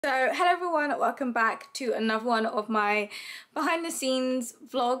So hello everyone, welcome back to another one of my behind the scenes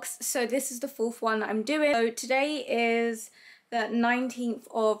vlogs. So this is the fourth one I'm doing. So today is the 19th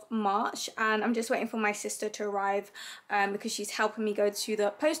of March and I'm just waiting for my sister to arrive because she's helping me go to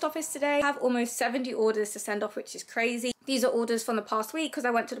the post office today. I have almost 70 orders to send off, which is crazy. These are orders from the past week because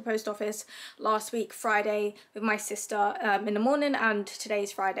I went to the post office last week Friday with my sister in the morning, and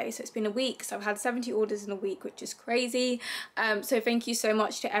today's Friday, so it's been a week. So I've had 70 orders in a week, which is crazy. So thank you so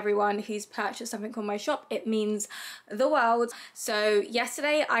much to everyone who's purchased something on my shop. It means the world. So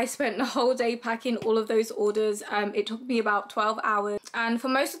yesterday I spent the whole day packing all of those orders. It took me about 12 hours, and for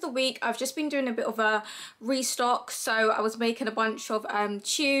most of the week I've just been doing a bit of a restock. So I was making a bunch of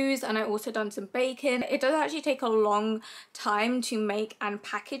chews, and I also done some baking. It does actually take a long time to make and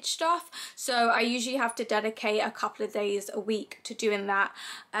package stuff, so I usually have to dedicate a couple of days a week to doing that,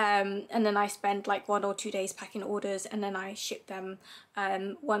 and then I spend like 1 or 2 days packing orders, and then I ship them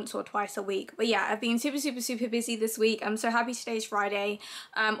once or twice a week. But yeah, I've been super busy this week. I'm so happy today's Friday.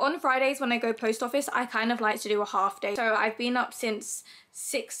 On Fridays when I go post office, I kind of like to do a half day, so I've been up since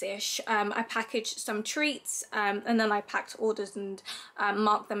 6ish. I packaged some treats and then I packed orders and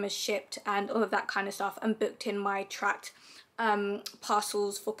marked them as shipped and all of that kind of stuff, and booked in my tracked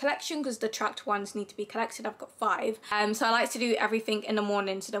parcels for collection because the tracked ones need to be collected. I've got 5, so I like to do everything in the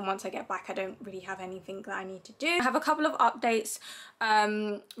morning, so then once I get back I don't really have anything that I need to do. I have a couple of updates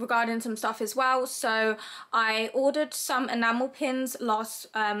regarding some stuff as well. So I ordered some enamel pins last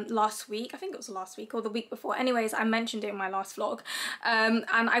week. I think it was last week or the week before. Anyways, I mentioned it in my last vlog, and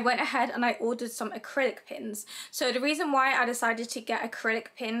I went ahead and I ordered some acrylic pins. So the reason why I decided to get acrylic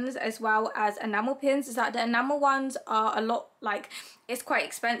pins as well as enamel pins is that the enamel ones are a lot, like, it's quite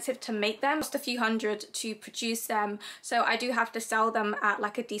expensive to make them, just a few hundred to produce them, so I do have to sell them at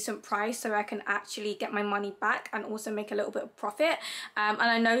like a decent price so I can actually get my money back and also make a little bit of profit. And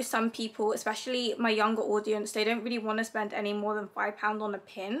I know some people, especially my younger audience, they don't really want to spend any more than £5 on a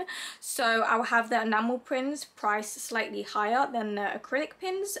pin, so I'll have the enamel pins priced slightly higher than the acrylic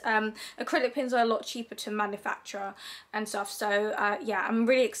pins. Acrylic pins are a lot cheaper to manufacture and stuff, so yeah, I'm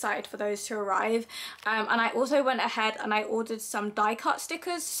really excited for those to arrive. And I also went ahead and I ordered some die cut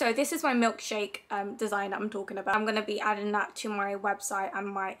stickers. So this is my milkshake design that I'm talking about. I'm going to be adding that to my website and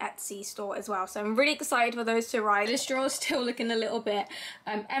my Etsy store as well, so I'm really excited for those to arrive. This drawer is still looking a little bit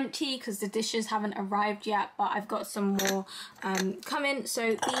empty because the dishes haven't arrived yet, but I've got some more coming.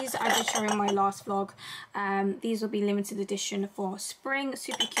 So these I did show in my last vlog. These will be limited edition for spring,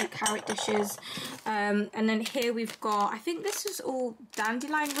 super cute carrot dishes. And then here we've got, I think this is all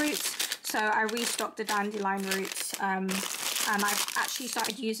dandelion roots. So I restocked the dandelion roots, and I've actually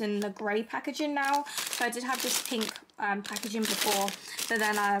started using the grey packaging now. So I did have this pink packaging before, but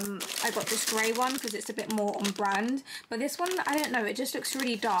then I got this grey one because it's a bit more on brand. But this one, I don't know, it just looks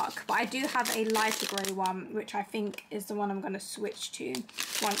really dark. But I do have a lighter grey one, which I think is the one I'm going to switch to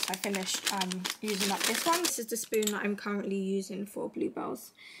once I finish using up this one. This is the spoon that I'm currently using for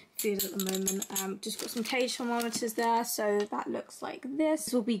bluebells food at the moment. Just got some cage thermometers there, so that looks like this.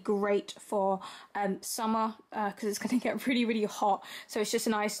 This will be great for summer because it's going to get really hot, so it's just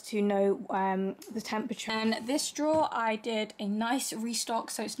nice to know the temperature. And this drawer I did a nice restock,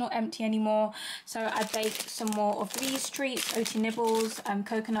 so it's not empty anymore. So I baked some more of these treats, oaty nibbles,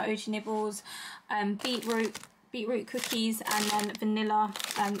 coconut oaty nibbles, beetroot cookies, and then vanilla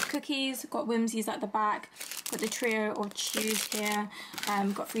cookies. Got whimsies at the back, got the trio of chews here,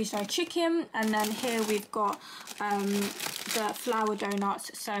 got freeze-dried chicken, and then here we've got the flour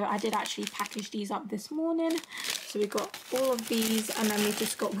donuts. So I did actually package these up this morning, so we've got all of these, and then we've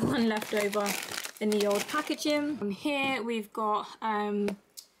just got one left over in the old packaging. And here we've got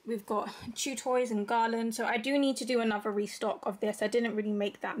chew toys and garland. So I do need to do another restock of this. I didn't really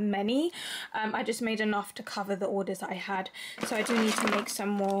make that many. I just made enough to cover the orders that I had. So I do need to make some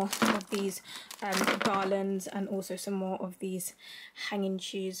more of these garlands, and also some more of these hanging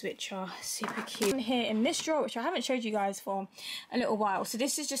chews, which are super cute. And here in this drawer, which I haven't showed you guys for a little while. So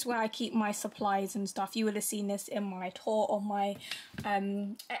this is just where I keep my supplies and stuff. You will have seen this in my tour on my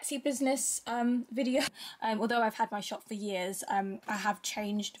Etsy business video. Although I've had my shop for years, I have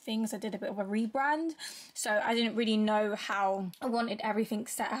changed things. I did a bit of a rebrand, so I didn't really know how I wanted everything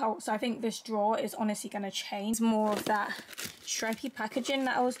set out. So I think this drawer is honestly going to change. More of that stripy packaging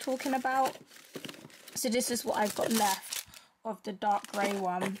that I was talking about. So this is what I've got left of the dark grey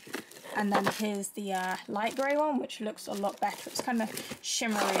one, and then here's the light grey one, which looks a lot better. It's kind of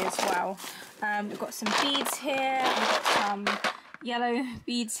shimmery as well. We've got some beads here, we've got some yellow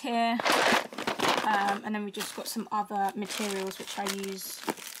beads here, and then we just got some other materials which I use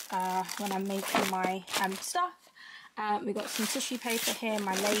when I'm making my stuff. We got some tissue paper here,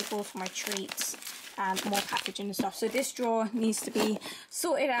 my label for my treats, and more packaging and stuff. So this drawer needs to be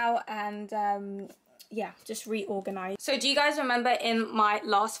sorted out and yeah, just reorganized. So do you guys remember in my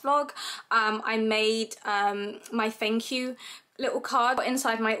last vlog, I made my thank you little card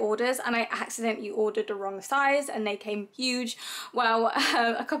inside my orders, and I accidentally ordered the wrong size and they came huge. Well,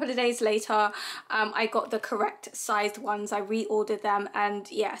 a couple of days later, I got the correct sized ones. I reordered them, and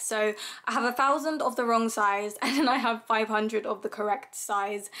yeah, so I have 1,000 of the wrong size and then I have 500 of the correct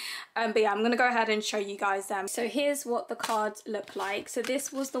size. But yeah, I'm gonna go ahead and show you guys them. So here's what the cards look like. So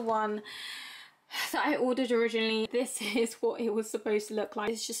this was the one that I ordered originally. This is what it was supposed to look like.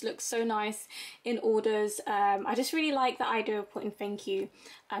 It just looks so nice in orders. I just really like the idea of putting thank you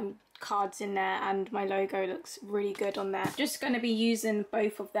cards in there, and my logo looks really good on there. Just going to be using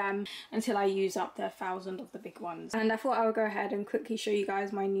both of them until I use up the 1,000 of the big ones. And I thought I would go ahead and quickly show you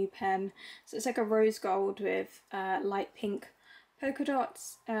guys my new pen. So it's like a rose gold with light pink polka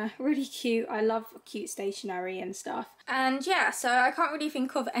dots. Really cute. I love cute stationery and stuff. And yeah, so I can't really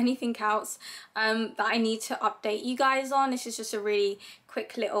think of anything else that I need to update you guys on. This is just a really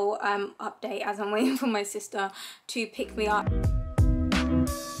quick little update as I'm waiting for my sister to pick me up.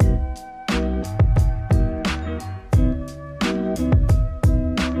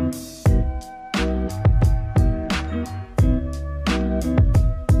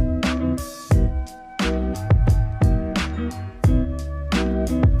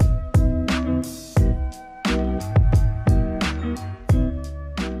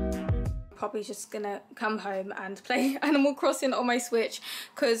 Probably just gonna come home and play Animal Crossing on my Switch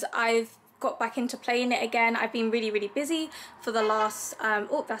because I've got back into playing it again. I've been really busy for the last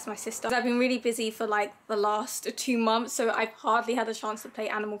oh, that's my sister. I've been really busy for like the last 2 months, so I've hardly had a chance to play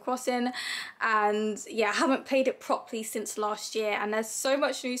Animal Crossing, and yeah, I haven't played it properly since last year, and there's so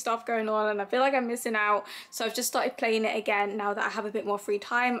much new stuff going on and I feel like I'm missing out. So I've just started playing it again now that I have a bit more free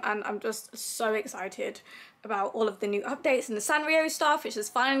time, and I'm just so excited about all of the new updates and the Sanrio stuff, which has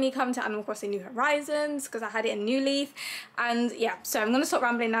finally come to Animal Crossing New Horizons because I had it in New Leaf. And yeah, so I'm gonna stop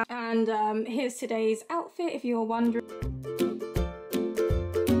rambling now, and here's today's outfit if you're wondering.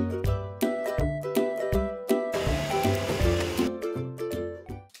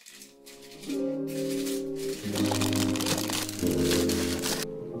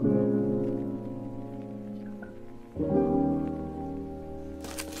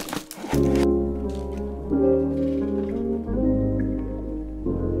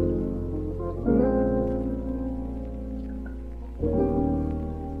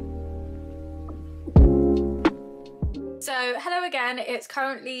 So hello again, it's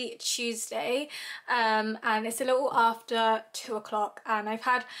currently Tuesday and it's a little after 2 o'clock, and I've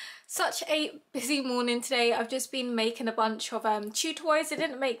had such a busy morning today. I've just been making a bunch of chew toys. I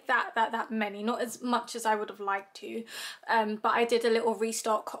didn't make that many, not as much as I would have liked to, but I did a little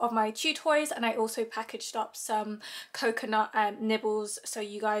restock of my chew toys, and I also packaged up some coconut nibbles, so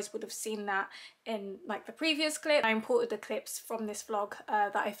you guys would have seen that in like the previous clip. I imported the clips from this vlog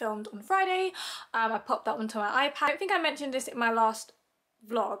that I filmed on Friday. I popped that onto my iPad. I think I mentioned this in my last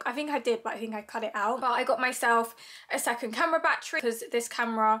vlog. I think I did, but I think I cut it out. But I got myself a second camera battery because this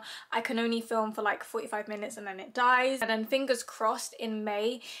camera I can only film for like 45 minutes and then it dies. And then fingers crossed in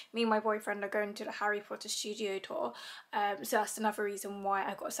May, me and my boyfriend are going to the Harry Potter studio tour. So that's another reason why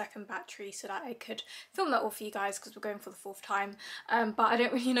I got a second battery, so that I could film that all for you guys, because we're going for the 4th time. But I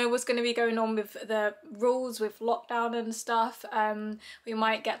don't really know what's going to be going on with the rules with lockdown and stuff. We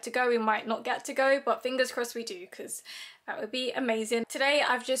might get to go, we might not get to go, but fingers crossed we do, because that would be amazing. Today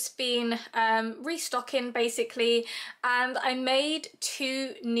I've just been restocking basically, and I made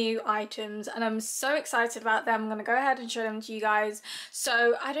 2 new items and I'm so excited about them. I'm gonna go ahead and show them to you guys.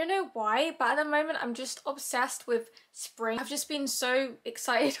 So I don't know why, but at the moment I'm just obsessed with spring. I've just been so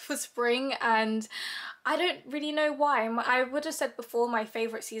excited for spring, and I don't really know why. I would have said before my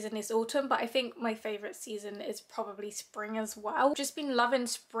favourite season is autumn, but I think my favourite season is probably spring as well. I've just been loving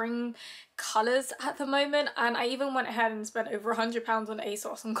spring colours at the moment, and I even went ahead and spent over £100 on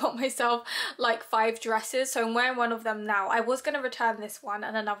ASOS and got myself like 5 dresses. So I'm wearing one of them now. I was going to return this one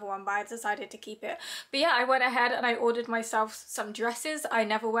and another one, but I decided to keep it. But yeah, I went ahead and I ordered myself some dresses. I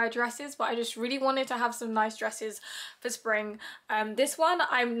never wear dresses, but I just really wanted to have some nice dresses for spring. This one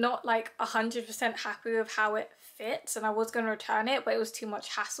I'm not like 100% happy with how it fits, and I was going to return it, but it was too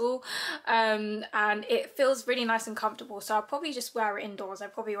much hassle, and it feels really nice and comfortable, so I'll probably just wear it indoors. I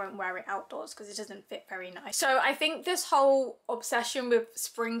probably won't wear it outdoors because it doesn't fit very nice. So I think this whole obsession with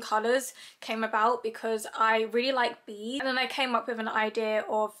spring colours came about because I really like bees, and then I came up with an idea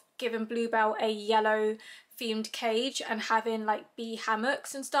of giving Bluebell a yellow themed cage and having like bee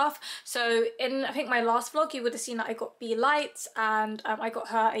hammocks and stuff. So in I think my last vlog you would have seen that I got bee lights, and I got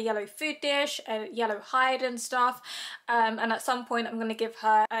her a yellow food dish, a yellow hide and stuff, and at some point I'm going to give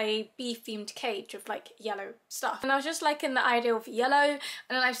her a bee themed cage with like yellow stuff. And I was just liking the idea of yellow, and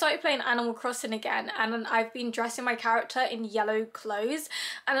then I started playing Animal Crossing again, and then I've been dressing my character in yellow clothes,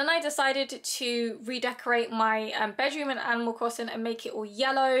 and then I decided to redecorate my bedroom in Animal Crossing and make it all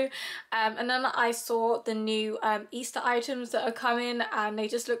yellow, and then I saw the new Easter items that are coming, and they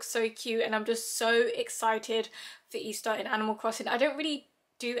just look so cute, and I'm just so excited for Easter in Animal Crossing. I don't really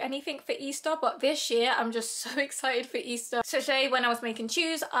do anything for Easter, but this year I'm just so excited for Easter. So today when I was making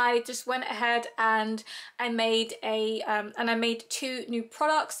shoes, I just went ahead and I made two new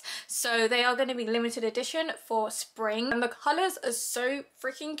products. So they are going to be limited edition for spring, and the colors are so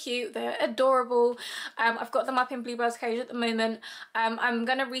freaking cute. They're adorable. I've got them up in Bluebell's cage at the moment. I'm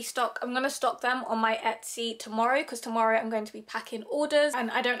gonna stock them on my Etsy tomorrow, because tomorrow I'm going to be packing orders, and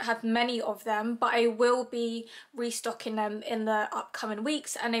I don't have many of them, but I will be restocking them in the upcoming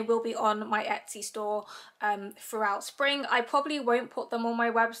weeks, and they will be on my Etsy store throughout spring. I probably won't put them on my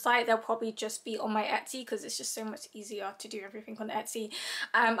website. They'll probably just be on my Etsy, because it's just so much easier to do everything on Etsy.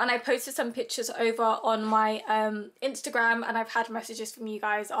 And I posted some pictures over on my Instagram, and I've had messages from you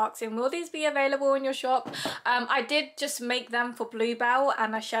guys asking, will these be available in your shop? I did just make them for Bluebell,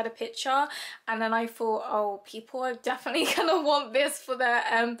 and I shared a picture, and then I thought, oh, people are definitely gonna want this for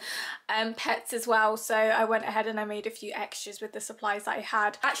their pets as well. So I went ahead and I made a few extras with the supplies that I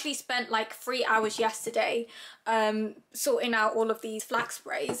had. Actually spent like 3 hours yesterday sorting out all of these flax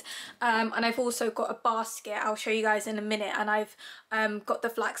sprays, and I've also got a basket I'll show you guys in a minute, and I've got the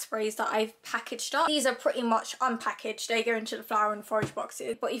flax sprays that I've packaged up. These are pretty much unpackaged, they go into the flower and forage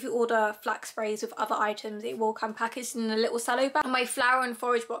boxes, but if you order flax sprays with other items it will come packaged in a little cello bag. And my flower and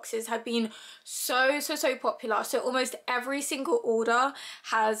forage boxes have been so popular, so almost every single order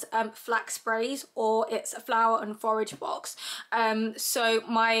has flax sprays or it's a flower and forage box. So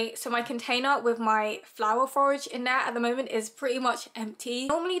my container with my flower forage in there at the moment is pretty much empty.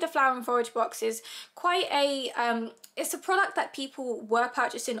 Normally the flower and forage box is quite a it's a product that people were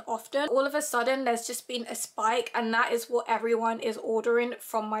purchasing often. All of a sudden there's just been a spike, and that is what everyone is ordering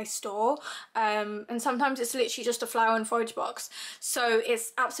from my store, and sometimes it's literally just a flower and forage box, so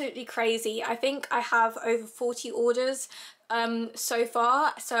it's absolutely crazy. I think I have over 40 orders so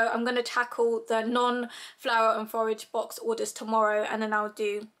far, so I'm going to tackle the non-flower and forage box orders tomorrow, and then I'll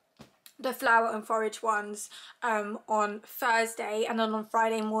do the flower and forage ones on Thursday, and then on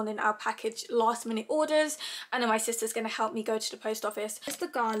Friday morning I'll package last minute orders, and then my sister's going to help me go to the post office. It's the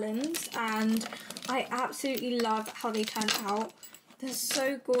garlands, and I absolutely love how they turn out. They're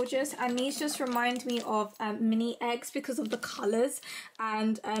so gorgeous, and these just remind me of mini eggs because of the colours,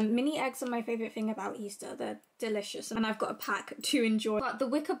 and mini eggs are my favourite thing about Easter. They're delicious, and I've got a pack to enjoy. But the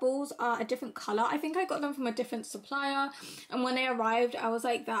wicker balls are a different colour. I think I got them from a different supplier, and when they arrived I was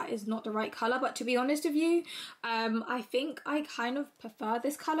like, that is not the right colour. But to be honest with you, I think I kind of prefer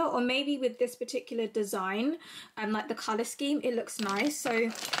this colour, or maybe with this particular design and like the colour scheme, it looks nice. So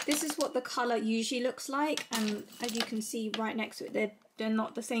this is what the colour usually looks like, and as you can see right next to it, they're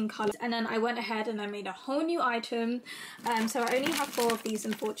not the same colour. And then I went ahead and I made a whole new item, so I only have 4 of these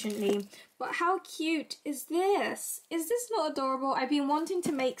unfortunately. But how cute is this? Is this not adorable? I've been wanting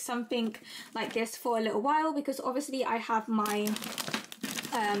to make something like this for a little while, because obviously I have my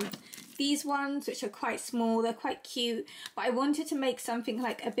these ones which are quite small, they're quite cute, but I wanted to make something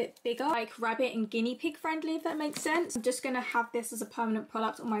like a bit bigger, like rabbit and guinea pig friendly, if that makes sense. I'm just gonna have this as a permanent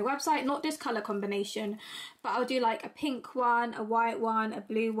product on my website, not this color combination, but I'll do like a pink one, a white one, a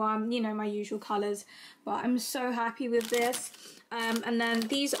blue one, you know, my usual colors. But I'm so happy with this. And then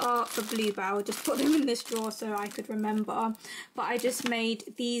these are for Bluebell. I just put them in this drawer so I could remember, but I just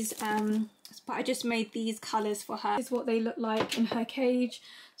made these colours for her. This is what they look like in her cage.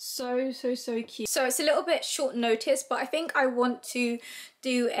 So cute. So it's a little bit short notice, but I think I want to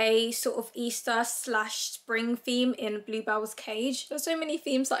do a sort of Easter / spring theme in Bluebell's cage. There's so many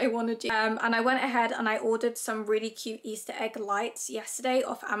themes that I want to do, and I went ahead and I ordered some really cute Easter egg lights yesterday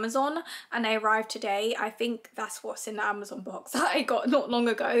off Amazon, and they arrived today. I think that's what's in the Amazon box that I got not long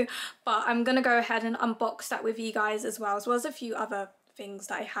ago, but I'm gonna go ahead and unbox that with you guys as well as a few other things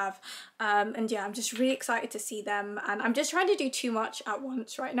that I have, and yeah, I'm just really excited to see them, and I'm just trying to do too much at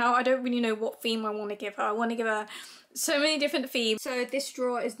once right now. I don't really know what theme I want to give her. I want to give her So many different themes. So this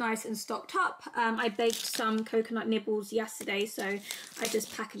drawer is nice and stocked up. I baked some coconut nibbles yesterday, so I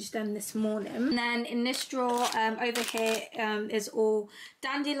just packaged them this morning. And then in this drawer over here is all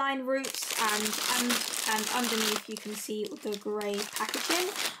dandelion roots, and underneath you can see the grey packaging.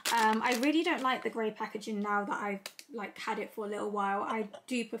 I really don't like the grey packaging now that I've like had it for a little while. I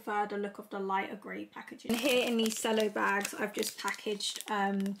do prefer the look of the lighter grey packaging. And here in these cello bags I've just packaged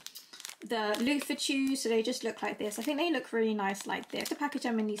the loofah chews, so they just look like this. I think they look really nice like this. To package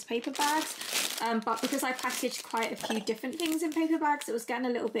them in these paper bags, but because I packaged quite a few different things in paper bags, it was getting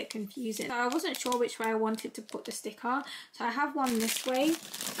a little bit confusing. So I wasn't sure which way I wanted to put the sticker. So I have one this way,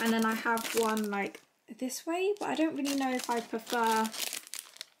 and then I have one like this way, but I don't really know if I prefer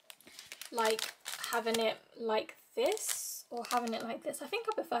like having it like this or having it like this. I think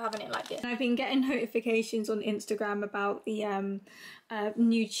I prefer having it like this. I've been getting notifications on Instagram about the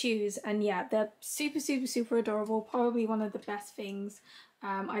new chews, and yeah, they're super adorable. Probably one of the best things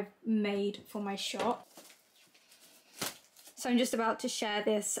I've made for my shop. So I'm just about to share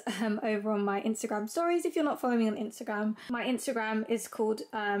this over on my Instagram stories if you're not following me on Instagram. My Instagram is called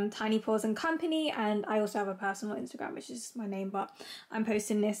Tinypawsandcompany, and I also have a personal Instagram which is my name, but I'm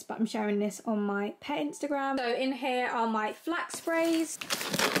posting this, but I'm sharing this on my pet Instagram. So in here are my flax sprays.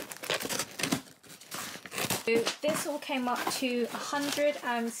 So this all came up to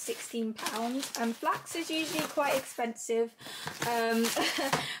 £116, and flax is usually quite expensive,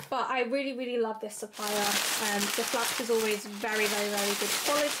 but I really love this supplier. The flax is always very good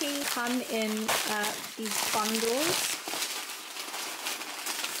quality. Come in these bundles.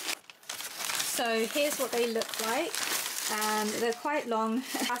 So here's what they look like, and they're quite long.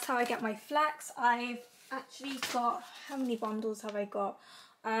 That's how I get my flax. I've actually got, how many bundles have I got?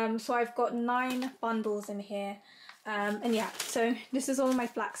 So I've got 9 bundles in here, and yeah, so this is all my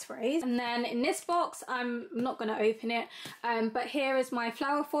flax sprays. And then in this box, I'm not going to open it, but here is my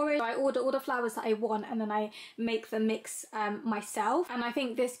flower forage. I order all the flowers that I want, and then I make the mix myself, and I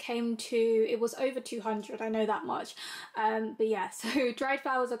think this came to, it was over 200, I know that much, but yeah, so dried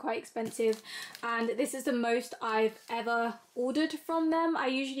flowers are quite expensive, and this is the most I've ever ordered from them. I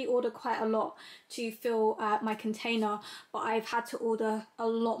usually order quite a lot to fill my container, but I've had to order a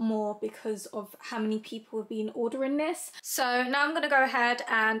lot more because of how many people have been ordering this. So now I'm going to go ahead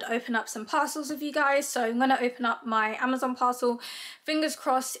and open up some parcels with you guys. So I'm going to open up my Amazon parcel. Fingers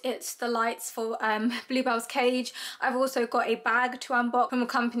crossed it's the lights for Bluebell's cage. I've also got a bag to unbox from a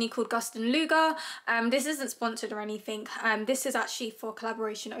company called Gustin Luger. This isn't sponsored or anything. This is actually for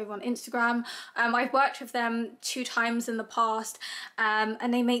collaboration over on Instagram. I've worked with them 2 times in the past,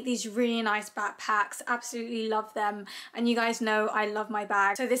 and they make these really nice backpacks. Absolutely love them, and you guys know I love my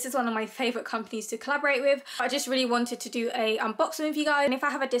bag, so this is one of my favorite companies to collaborate with. I just really wanted to do a unboxing with you guys, and if I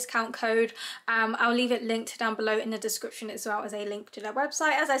have a discount code, I'll leave it linked down below in the description, as well as a link to their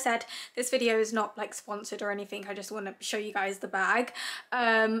website. As I said, this video is not like sponsored or anything. I just want to show you guys the bag,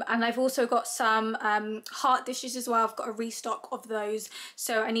 and I've also got some heart dishes as well. I've got a restock of those,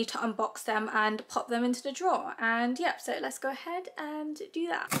 so I need to unbox them and pop them into the drawer. And yeah, so let's go ahead and do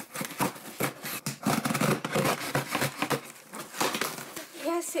that.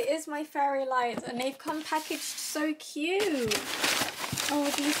 Yes, it is my fairy lights, and they've come packaged so cute. Oh,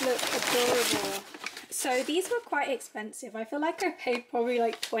 these look adorable. So these were quite expensive. I feel like I paid probably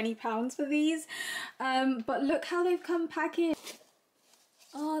like £20 for these, but look how they've come packaged.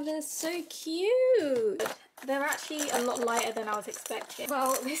 Oh, they're so cute. They're actually a lot lighter than I was expecting.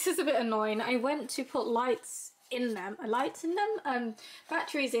 Well, this is a bit annoying. I went to put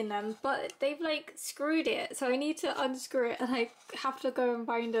batteries in them, but they've like screwed it, so I need to unscrew it, and I have to go and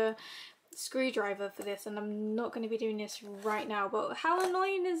find a screwdriver for this, and I'm not going to be doing this right now, but how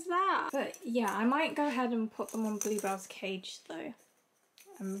annoying is that? But yeah, I might go ahead and put them on Bluebell's cage though.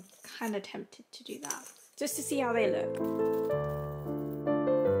 I'm kind of tempted to do that, just to see how they look.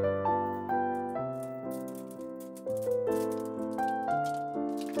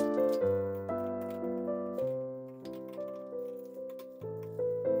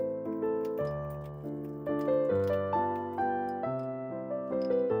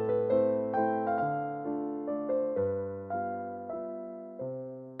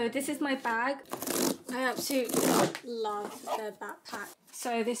 So this is my bag. I absolutely love the backpack.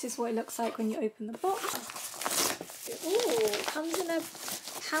 So this is what it looks like when you open the box. Oh, it comes in a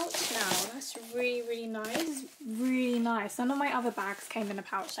pouch now. That's really nice. Really nice. None of my other bags came in a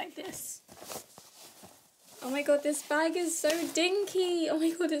pouch like this. Oh my god, this bag is so dinky. Oh my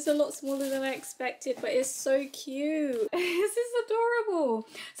god, it's a lot smaller than I expected, but it's so cute. This is adorable.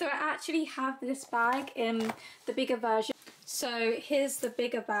 So I actually have this bag in the bigger version. So here's the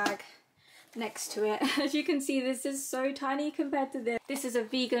bigger bag next to it. As you can see, this is so tiny compared to this. This is a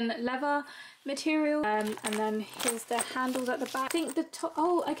vegan leather material, and then here's the handles at the back. I think the top,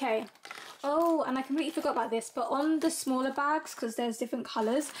 oh okay, oh, and I completely forgot about this, but on the smaller bags, because there's different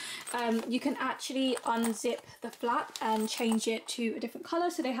colours, you can actually unzip the flap and change it to a different colour.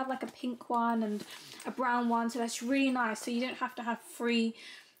 So they have like a pink one and a brown one, so that's really nice. So you don't have to have 3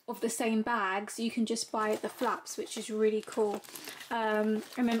 of the same bags, you can just buy the flaps, which is really cool. And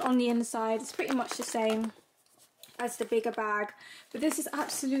then on the inside it's pretty much the same as the bigger bag, but this is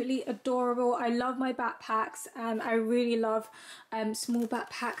absolutely adorable. I love my backpacks, and I really love small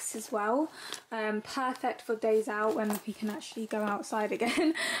backpacks as well. Perfect for days out when we can actually go outside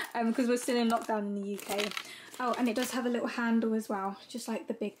again, because we're still in lockdown in the UK. Oh, and it does have a little handle as well, just like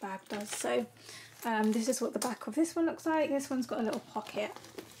the big bag does. So this is what the back of this one looks like. This one's got a little pocket,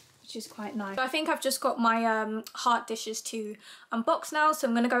 which is quite nice. So I think I've just got my heart dishes to unbox now, so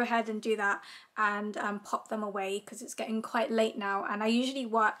I'm going to go ahead and do that and pop them away, because it's getting quite late now, and I usually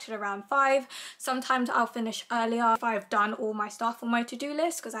work till around 5. Sometimes I'll finish earlier if I've done all my stuff on my to-do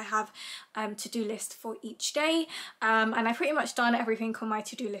list, because I have to-do list for each day, and I've pretty much done everything on my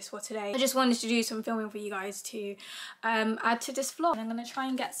to-do list for today. I just wanted to do some filming for you guys to add to this vlog. And I'm going to try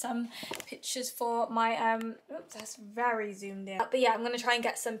and get some pictures for my oops, that's very zoomed in, but yeah, I'm going to try and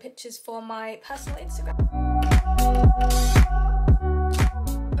get some pictures for my personal Instagram.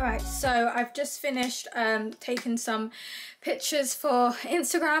 Alright, so I've just finished taking some pictures for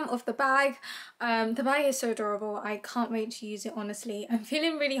Instagram of the bag. The bag is so adorable. I can't wait to use it, honestly. I'm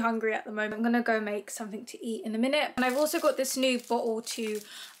feeling really hungry at the moment. I'm gonna go make something to eat in a minute. And I've also got this new bottle to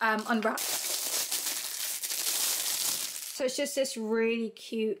unwrap. So it's just this really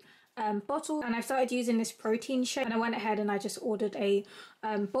cute bottle, and I started using this protein shake, and I went ahead and I just ordered a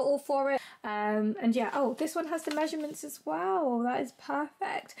bottle for it, and yeah, oh, this one has the measurements as well. That is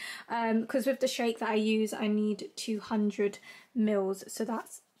perfect, because with the shake that I use I need 200 mils, so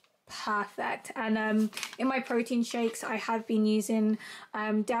that's perfect. And in my protein shakes I have been using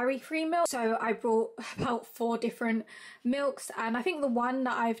dairy-free milk, so I brought about 4 different milks, and I think the one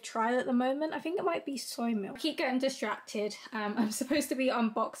that I've tried at the moment, I think it might be soy milk. I keep getting distracted. I'm supposed to be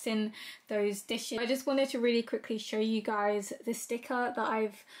unboxing those dishes. I just wanted to really quickly show you guys the sticker that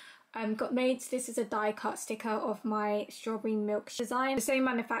I've got made. So this is a die cut sticker of my strawberry milk design. The same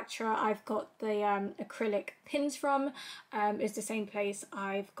manufacturer I've got the acrylic pins from, is the same place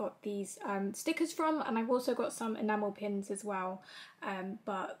I've got these stickers from, and I've also got some enamel pins as well,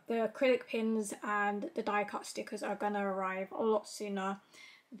 but the acrylic pins and the die cut stickers are gonna arrive a lot sooner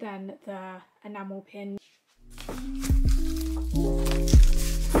than the enamel pin.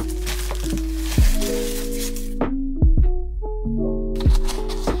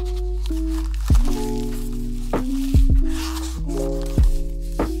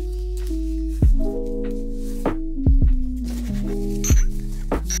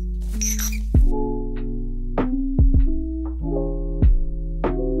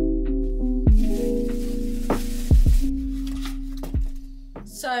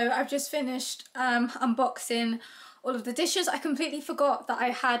 So I've just finished unboxing all of the dishes. I completely forgot that I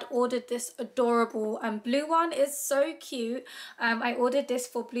had ordered this adorable blue one. It's so cute. I ordered this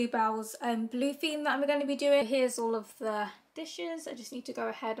for Bluebell's blue theme that I'm going to be doing. Here's all of the dishes. I just need to go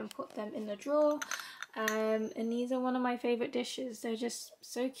ahead and put them in the drawer. And these are one of my favourite dishes. They're just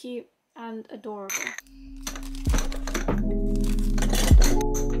so cute and adorable.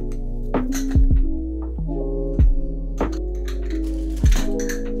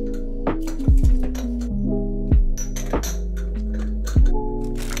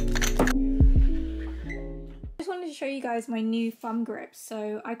 Show you guys my new thumb grips.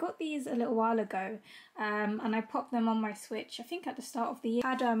 So I got these a little while ago, and I popped them on my Switch, I think at the start of the year.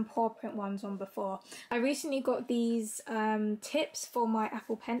 I had paw print ones on before. I recently got these tips for my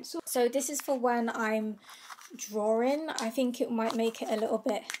Apple Pencil. So this is for when I'm drawing. I think it might make it a little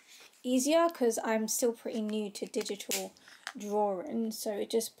bit easier because I'm still pretty new to digital drawing. So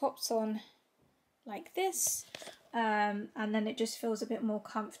it just pops on like this, and then it just feels a bit more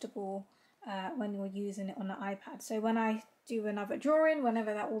comfortable when you're using it on the iPad. So when I do another drawing,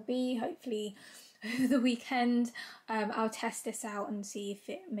 whenever that will be, hopefully over the weekend, I'll test this out and see if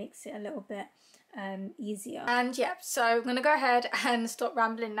it makes it a little bit easier. And yeah, so I'm gonna go ahead and stop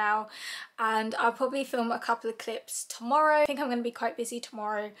rambling now, and I'll probably film a couple of clips tomorrow. I think I'm gonna be quite busy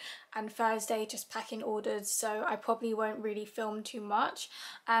tomorrow and Thursday just packing orders, so I probably won't really film too much,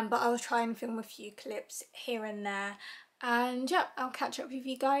 but I'll try and film a few clips here and there. And yeah, I'll catch up with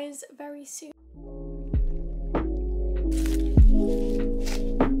you guys very soon.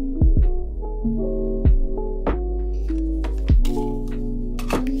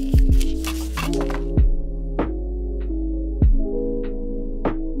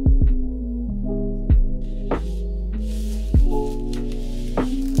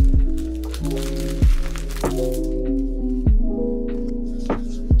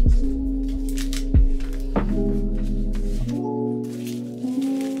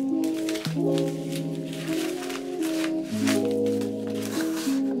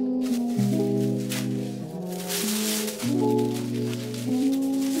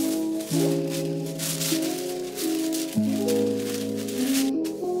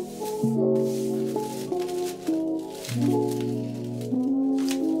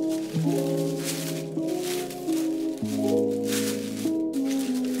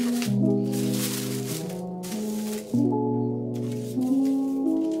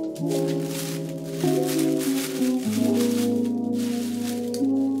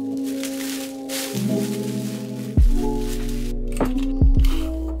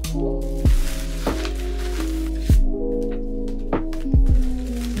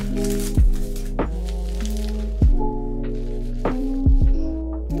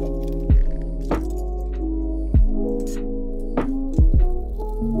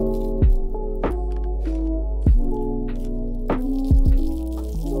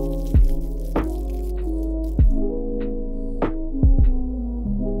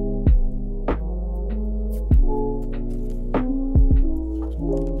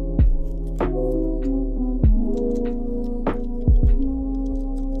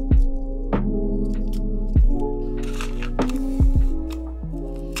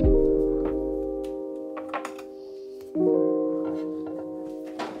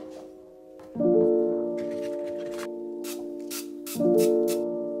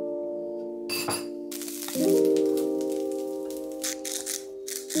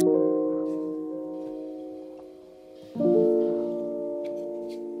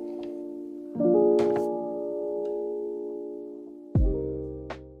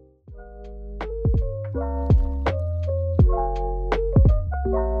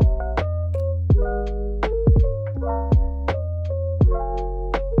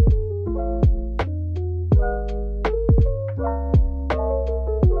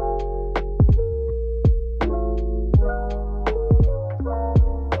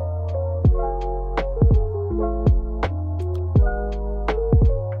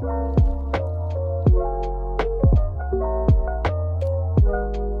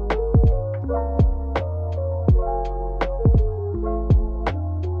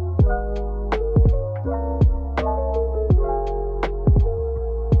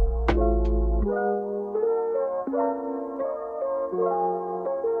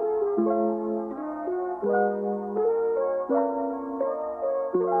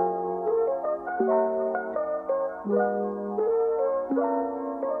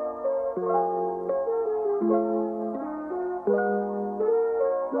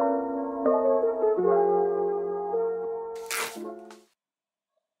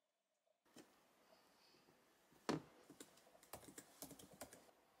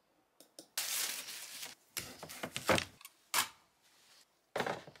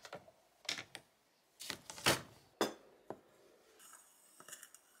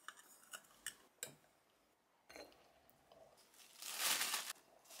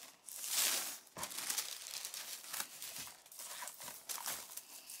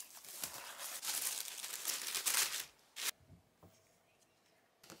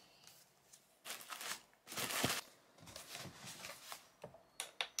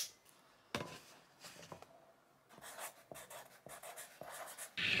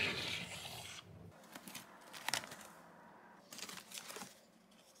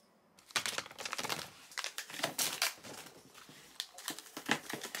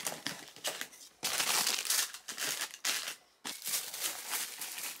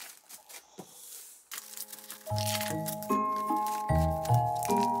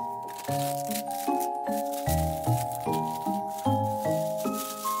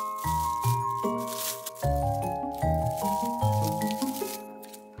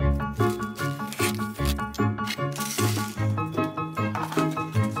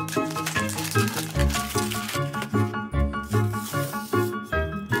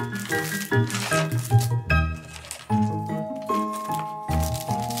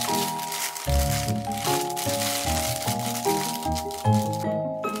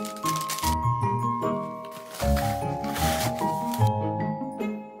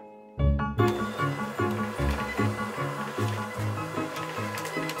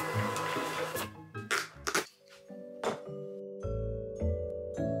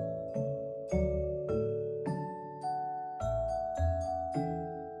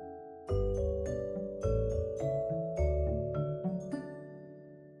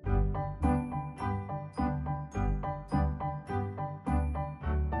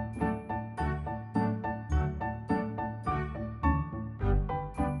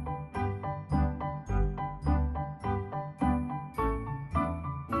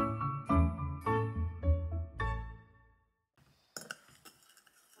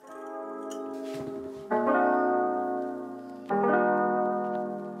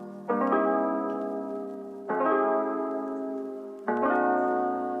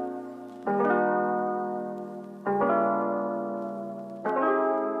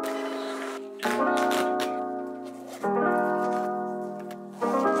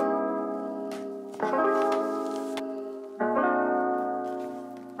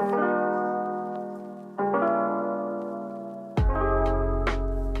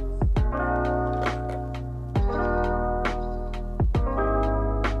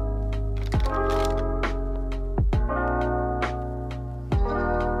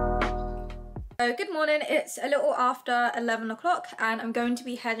 So good morning, it's a little after 11 o'clock and I'm going to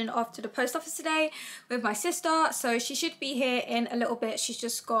be heading off to the post office today with my sister. So she should be here in a little bit. She's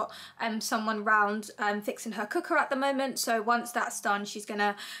just got someone round fixing her cooker at the moment. So once that's done, she's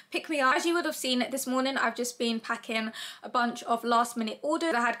gonna pick me up. As you would have seen this morning, I've just been packing a bunch of last minute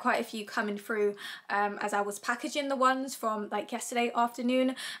orders. I had quite a few coming through as I was packaging the ones from like yesterday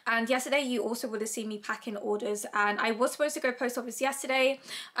afternoon. And yesterday you also would have seen me packing orders, and I was supposed to go post office yesterday,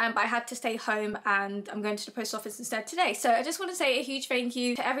 but I had to stay home and I'm going to the post office instead today. So I just want to say a huge thank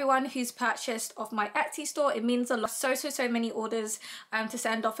you to everyone who's purchased off my Etsy store. It means a lot. So many orders to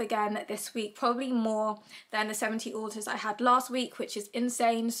send off again this week, probably more than the 70 orders I had last week, which is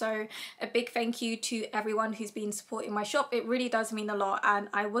insane. So a big thank you to everyone who's been supporting my shop. It really does mean a lot, and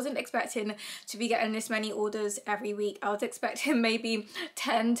I wasn't expecting to be getting this many orders every week. I was expecting maybe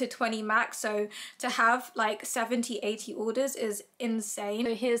 10 to 20 max, so to have like 70-80 orders is insane.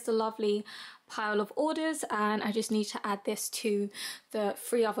 So here's the lovely pile of orders, and I just need to add this to the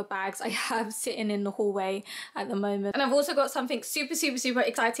 3 other bags I have sitting in the hallway at the moment. And I've also got something super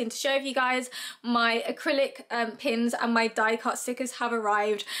exciting to share with you guys. My acrylic pins and my die cut stickers have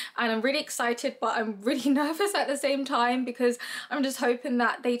arrived, and I'm really excited, but I'm really nervous at the same time because I'm just hoping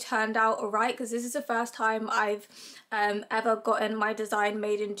that they turned out alright, because this is the first time I've ever gotten my design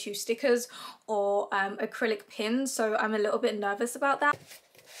made into stickers or acrylic pins, so I'm a little bit nervous about that.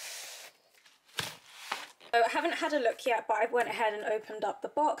 So I haven't had a look yet, but I went ahead and opened up the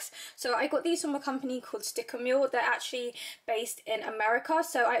box. So I got these from a company called Sticker Mule. They're actually based in America.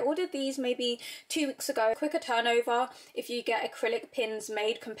 So I ordered these maybe 2 weeks ago. Quicker turnover if you get acrylic pins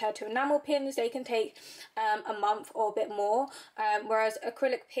made compared to enamel pins. They can take a month or a bit more, whereas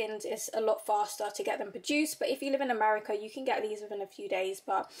acrylic pins is a lot faster to get them produced. But if you live in America, you can get these within a few days.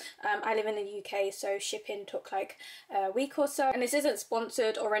 But I live in the UK, so shipping took like a week or so. And this isn't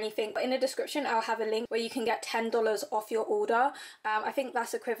sponsored or anything, but in the description I'll have a link where you can get $10 off your order. I think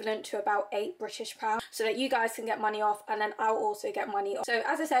that's equivalent to about £8 British, so that you guys can get money off, and then I'll also get money off. So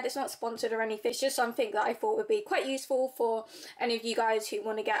as I said, it's not sponsored or anything, it's just something that I thought would be quite useful for any of you guys who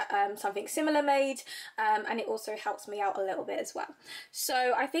want to get something similar made, and it also helps me out a little bit as well.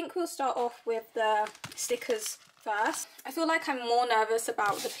 So I think we'll start off with the stickers first. I feel like I'm more nervous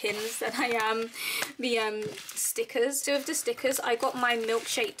about the pins than I am the stickers. So with the stickers, I got my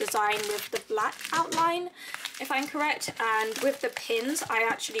milkshake design with the black outline, if I'm correct, and with the pins I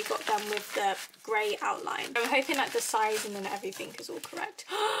actually got them with the grey outline. I'm hoping that the sizing and everything is all correct.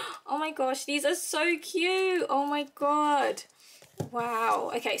 Oh my gosh, these are so cute. Oh my god.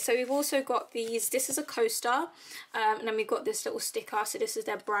 Wow. Okay, so we've also got these. This is a coaster, and then we've got this little sticker. So this is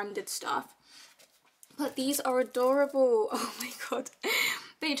their branded stuff. But these are adorable. Oh my god.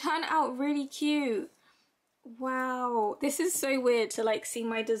 They turn out really cute. Wow. This is so weird to like see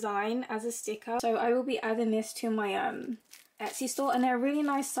my design as a sticker. So I will be adding this to my Etsy store, and they're a really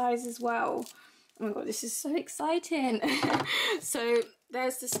nice size as well. Oh my god, this is so exciting. So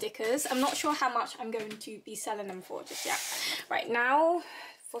there's the stickers. I'm not sure how much I'm going to be selling them for just yet. Right, now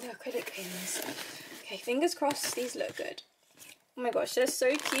for the acrylic pins. Okay, fingers crossed these look good. Oh my gosh, they're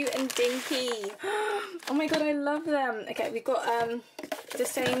so cute and dinky. Oh my god, I love them. Okay, we've got the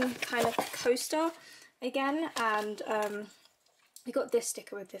same kind of coaster again, and we got this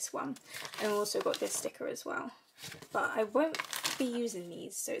sticker with this one, and we also got this sticker as well. But I won't be using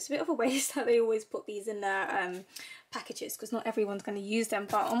these, so it's a bit of a waste that they always put these in their packages, because not everyone's going to use them.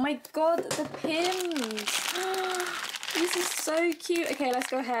 But oh my god, the pins. This is so cute. Okay, let's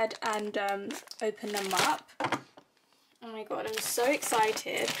go ahead and open them up. Oh my god, I'm so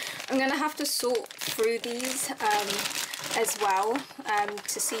excited. I'm going to have to sort through these as well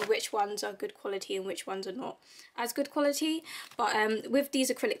to see which ones are good quality and which ones are not as good quality. But with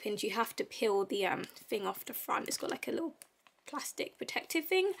these acrylic pins, you have to peel the thing off the front. It's got like a little plastic protective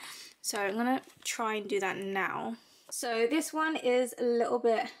thing. So I'm going to try and do that now. So this one is a little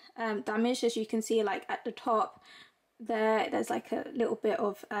bit damaged, as you can see, like at the top. There's like a little bit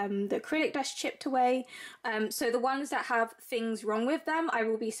of the acrylic that's chipped away. So the ones that have things wrong with them, I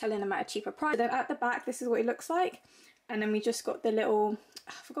will be selling them at a cheaper price. Then at the back, this is what it looks like. And then we just got the little,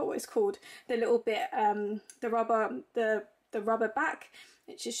 I forgot what it's called, the little bit, the rubber back,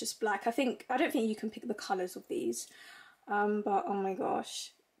 which is just black. I don't think you can pick the colours of these. But oh my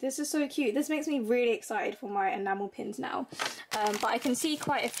gosh, this is so cute. This makes me really excited for my enamel pins now. But I can see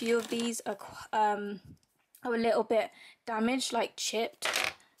quite a few of these are a little bit damaged, like chipped.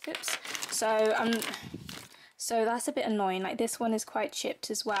 Oops. So that's a bit annoying. Like this one is quite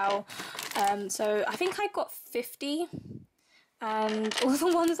chipped as well. So I think I got 50, and all the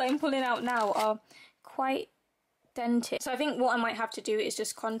ones I'm pulling out now are quite dented. So I think what I might have to do is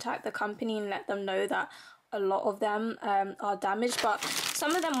just contact the company and let them know that a lot of them are damaged, but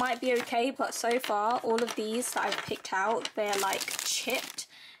some of them might be okay. But so far, all of these that I've picked out, they're like chipped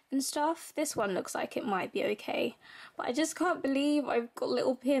and stuff. This one looks like it might be okay, but I just can't believe I've got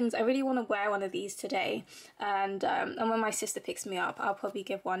little pins. I really want to wear one of these today, and when my sister picks me up, I'll probably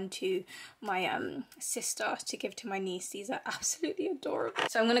give one to my sister to give to my niece. These are absolutely adorable.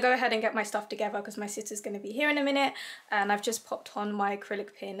 So I'm going to go ahead and get my stuff together because my sister's going to be here in a minute, and I've just popped on my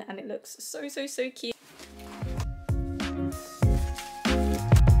acrylic pin and it looks so cute.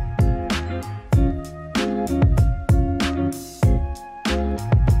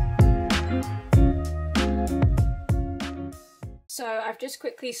 So I've just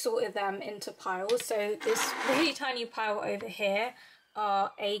quickly sorted them into piles. So this really tiny pile over here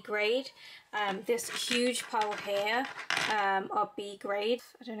are A grade. This huge pile here are B grade.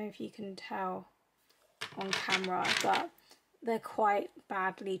 I don't know if you can tell on camera, but they're quite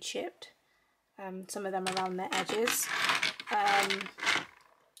badly chipped. Some of them around their edges.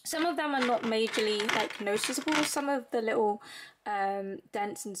 Some of them are not majorly like noticeable. Some of the little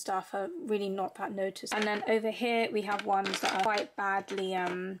dents and stuff are really not that noticeable. And then over here we have ones that are quite badly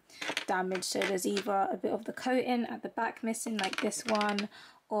damaged. So there's either a bit of the coating at the back missing, like this one,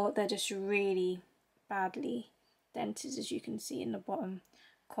 or they're just really badly dented, as you can see in the bottom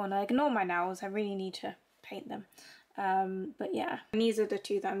corner. Ignore my nails, I really need to paint them. But yeah, and these are the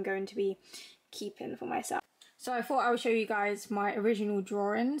two that I'm going to be keeping for myself. So I thought I would show you guys my original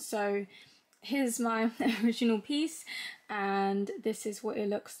drawing. So here's my original piece, and this is what it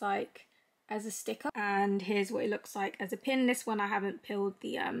looks like as a sticker, and here's what it looks like as a pin. This one I haven't peeled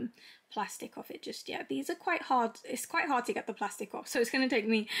the plastic off it just yet. These are quite hard. It's quite hard to get the plastic off, so it's going to take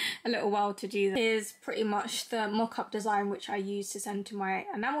me a little while to do that. Here's pretty much the mock-up design which I used to send to my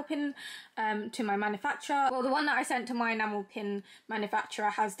enamel pin to my manufacturer. Well, the one that I sent to my enamel pin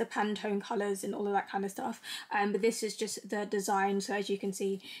manufacturer has the Pantone colours and all of that kind of stuff, but this is just the design, so as you can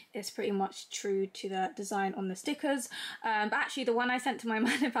see it's pretty much true to the design on the stickers. But actually the one I sent to my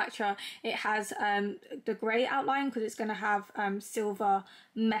manufacturer, it has the grey outline because it's going to have silver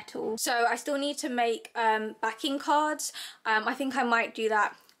metal. So I still need to make backing cards. I think I might do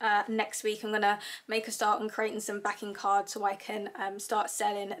that next week. I'm gonna make a start on creating some backing cards so I can start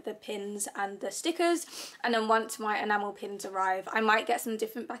selling the pins and the stickers, and then once my enamel pins arrive I might get some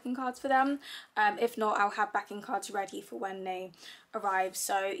different backing cards for them. If not, I'll have backing cards ready for when they arrive.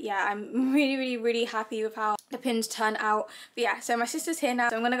 So yeah, I'm really happy with how the pins turn out. But yeah, so my sister's here now,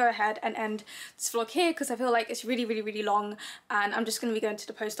 so I'm gonna go ahead and end this vlog here because I feel like it's really long, and I'm just gonna be going to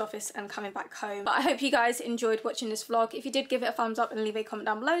the post office and coming back home. But I hope you guys enjoyed watching this vlog. If you did, give it a thumbs up and leave a comment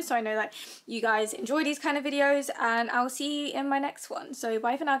down below so I know that you guys enjoy these kind of videos, and I'll see you in my next one. So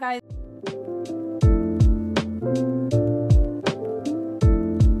bye for now, guys.